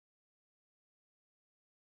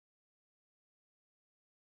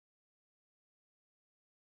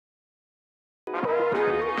Hello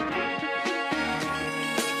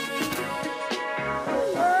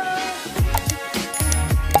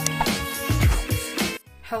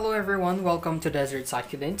everyone, welcome to Desert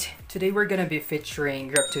Succulent. Today we're gonna be featuring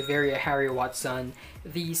Graptoveria Harry Watson.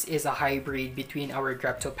 This is a hybrid between our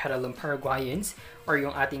Graptopetalum paraguayans or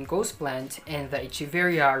yung ating ghost plant and the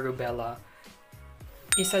Echeveria rubella.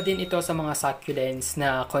 Isa din ito sa mga succulents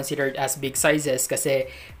na considered as big sizes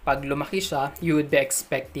kasi pag lumaki siya, you would be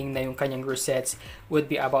expecting na yung kanyang rosettes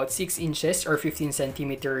would be about 6 inches or 15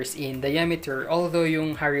 centimeters in diameter. Although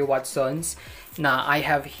yung Harry Watsons na I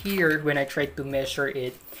have here, when I tried to measure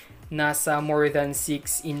it, nasa more than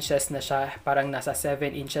 6 inches na siya, parang nasa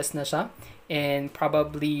 7 inches na siya, and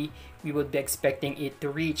probably we would be expecting it to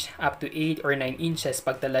reach up to 8 or 9 inches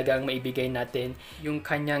pag talagang maibigay natin yung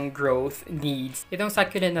kanyang growth needs. Itong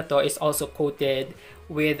succulent na to is also coated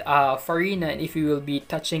with farina, and if you will be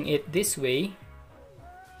touching it this way,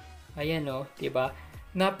 ayan o, diba?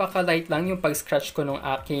 Napaka-light lang yung pag-scratch ko ng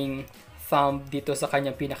aking thumb dito sa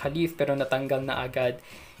kanyang pinaka-leaf, pero natanggal na agad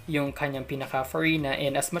yung kanyang pinaka-farina.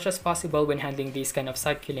 And as much as possible when handling this kind of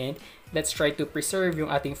succulent, let's try to preserve yung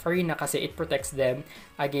ating farina kasi it protects them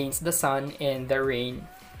against the sun and the rain.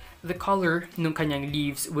 The color ng kanyang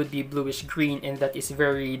leaves would be bluish green, and that is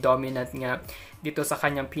very dominant nga dito sa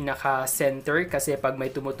kanyang pinaka-center kasi pag may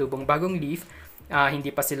tumutubong bagong leaf,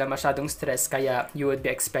 hindi pa sila masyadong stress, kaya you would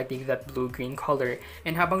be expecting that blue-green color.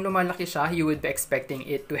 And habang lumalaki siya, you would be expecting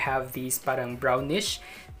it to have these parang brownish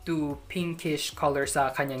to pinkish color sa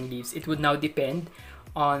kanyang leaves. It would now depend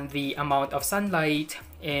on the amount of sunlight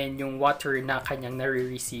and yung water na kanyang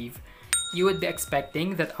nare-receive. You would be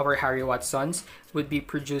expecting that our Harry Watsons would be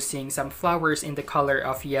producing some flowers in the color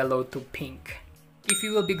of yellow to pink. If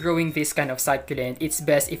you will be growing this kind of succulent, it's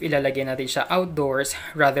best if ilalagay natin siya outdoors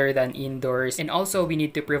rather than indoors. And also, we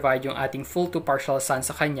need to provide yung ating full to partial sun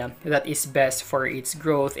sa kanya. That is best for its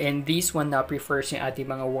growth. And this one na prefers yung ating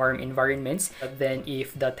mga warm environments. But then,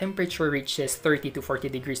 if the temperature reaches 30 to 40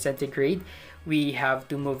 degrees centigrade, we have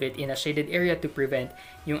to move it in a shaded area to prevent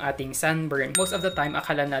yung ating sunburn. Most of the time,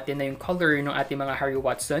 akala natin na yung color ng ating mga Harry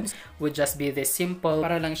Watsons would just be this simple,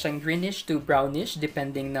 para lang siyang greenish to brownish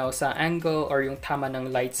depending now sa angle or yung tama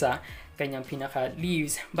ng light sa kanyang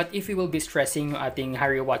pinaka-leaves. But if we will be stressing yung ating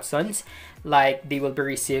Harry Watsons, like they will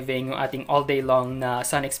be receiving yung ating all day long na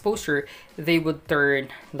sun exposure, they would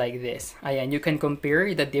turn like this. Ayan, you can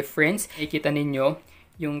compare the difference. Ikita ninyo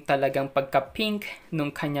yung talagang pagka-pink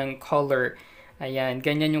nung kanyang color. Ayan,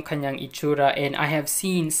 ganyan yung kanyang itsura, and I have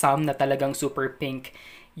seen some na talagang super pink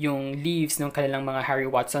yung leaves ng kanilang mga Harry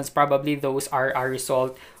Watsons. Probably those are a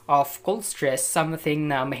result of cold stress, something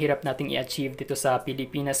na mahirap nating i-achieve dito sa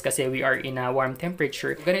Pilipinas kasi we are in a warm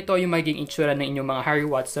temperature. Ganito yung maging itsura ng inyong mga Harry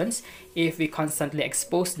Watsons if we constantly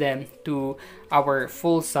expose them to our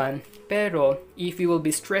full sun. Pero if we will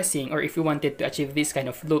be stressing or if we wanted to achieve this kind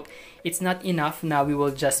of look, it's not enough na we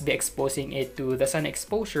will just be exposing it to the sun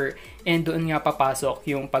exposure, and doon nga papasok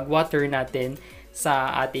yung pag-water natin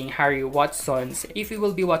sa ating Harry Watsons. If we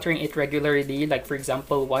will be watering it regularly, like for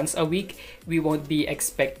example once a week, we won't be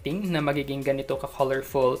expecting na magiging ganito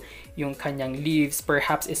ka-colorful yung kanyang leaves.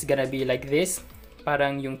 Perhaps it's gonna be like this,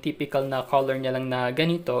 parang yung typical na color niya lang na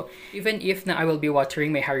ganito. Even if na I will be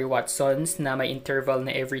watering my Harry Watsons na may interval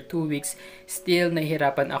na every 2 weeks, still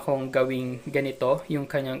nahihirapan akong gawing ganito yung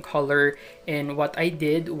kanyang color. And what I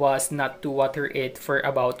did was not to water it for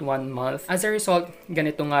about 1 month. As a result,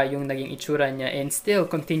 ganito nga yung naging itsura niya, and still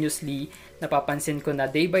continuously napapansin ko na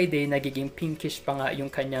day by day nagiging pinkish pa nga yung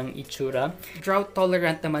kanyang itsura. Drought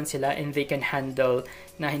tolerant naman sila, and they can handle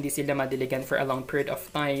na hindi sila madiligan for a long period of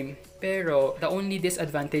time. Pero the only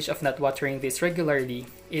disadvantage of not watering this regularly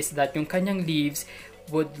is that yung kanyang leaves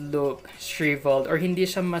would look shriveled or hindi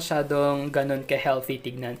siya masyadong ganun ka-healthy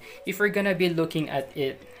tignan. If we're gonna be looking at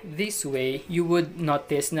it this way, you would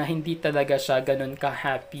notice na hindi talaga siya ganun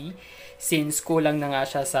ka-happy since kulang na nga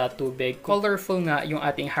siya sa tubig. Colorful nga yung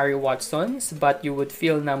ating Harry Watsons, but you would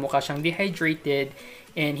feel na mukha siyang dehydrated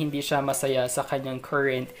and hindi siya masaya sa kanyang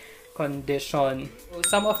current condition.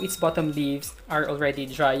 Some of its bottom leaves are already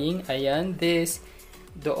drying. Ayan, this,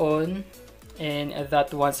 doon, and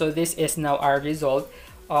that one. So this is now our result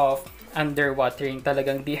of underwatering.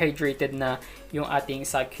 Talagang dehydrated na yung ating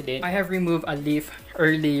succulent. I have removed a leaf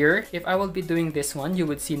earlier. If I will be doing this one, you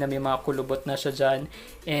would see na may mga kulubot na siya dyan,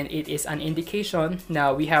 and it is an indication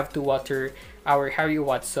na we have to water our Harry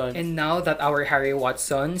Watson. And now that our Harry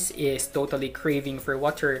Watsons is totally craving for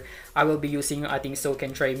water, I will be using yung ating soak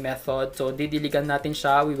and dry method. So didiligan natin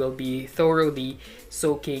siya. We will be thoroughly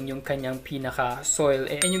soaking yung kanyang pinaka soil.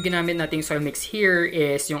 And yung ginamit nating soil mix here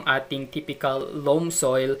is yung ating typical loam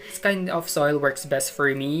soil. This kind of soil works best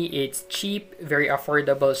for me. It's cheap, very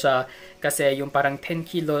affordable siya kasi yung parang 10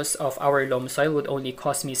 kilos of our loam soil would only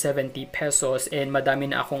cost me 70 pesos and madami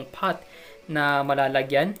na akong pot na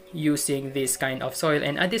malalagyan using this kind of soil,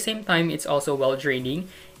 and at the same time it's also well draining,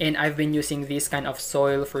 and I've been using this kind of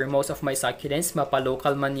soil for most of my succulents,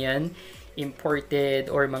 mapa-local man yan, imported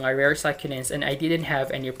or mga rare succulents, and I didn't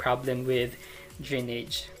have any problem with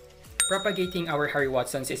drainage. Propagating our Harry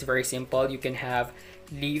Watsons is very simple. You can have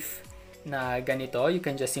leaf na ganito. You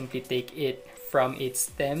can just simply take it from its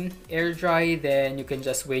stem, air dry, then you can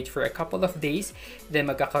just wait for a couple of days, then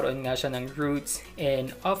magkakaroon nga siya ng roots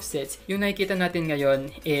and offsets. Yung nakikita natin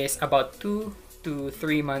ngayon is about 2 to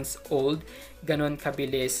 3 months old. Ganon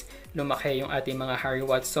kabilis lumaki yung ating mga Harry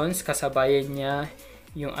Watsons. Kasabayan niya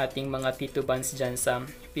yung ating mga titubans dyan sa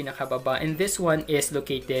pinakababa. And this one is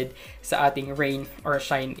located sa ating rain or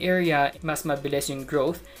shine area. Mas mabilis yung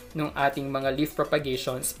growth ng ating mga leaf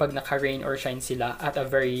propagations pag naka-rain or shine sila at a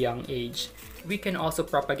very young age. We can also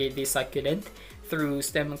propagate this succulent through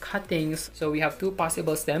stem cuttings. So we have 2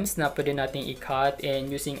 possible stems na pwede nating i-cut,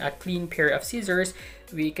 and using a clean pair of scissors,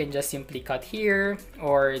 we can just simply cut here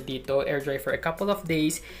or dito, air dry for a couple of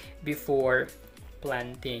days before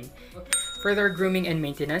planting. Further grooming and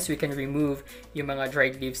maintenance, we can remove yung mga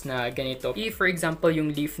dried leaves na ganito. If, for example,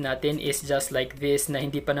 yung leaf natin is just like this, na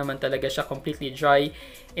hindi pa naman talaga siya completely dry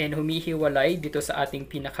and humihiwalay dito sa ating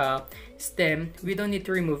pinaka stem, we don't need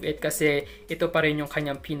to remove it kasi ito pa rin yung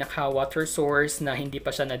kanyang pinaka water source na hindi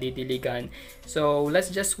pa siya nadidiligan. So,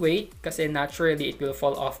 let's just wait kasi naturally it will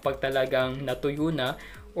fall off pag talagang natuyo na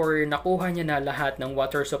or nakuha niya na lahat ng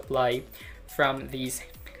water supply from these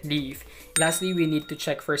leaf. Lastly, we need to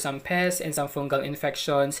check for some pests and some fungal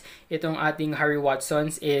infections. Itong ating Harry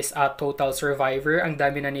Watsons is a total survivor. Ang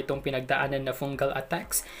dami na nitong pinagdaanan na fungal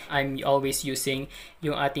attacks. I'm always using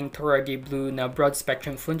yung ating Torage Blue na broad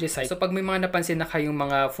spectrum fungicide. So pag may mga napansin na kayong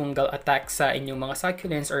mga fungal attacks sa inyong mga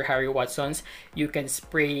succulents or Harry Watsons, you can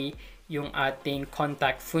spray yung ating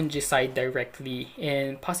contact fungicide directly,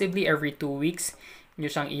 and possibly every 2 weeks nyo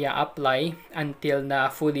siyang i-apply until na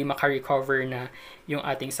fully makarecover na yung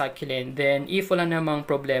ating succulent. Then, if wala namang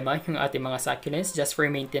problema yung ating mga succulents, just for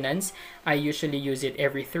maintenance, I usually use it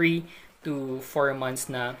every 3 to 4 months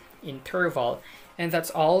na interval. And that's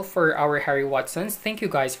all for our Harry Watsons. Thank you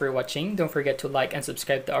guys for watching. Don't forget to like and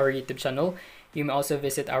subscribe to our YouTube channel. You may also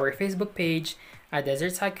visit our Facebook page at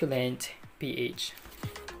Desert Succulent PH.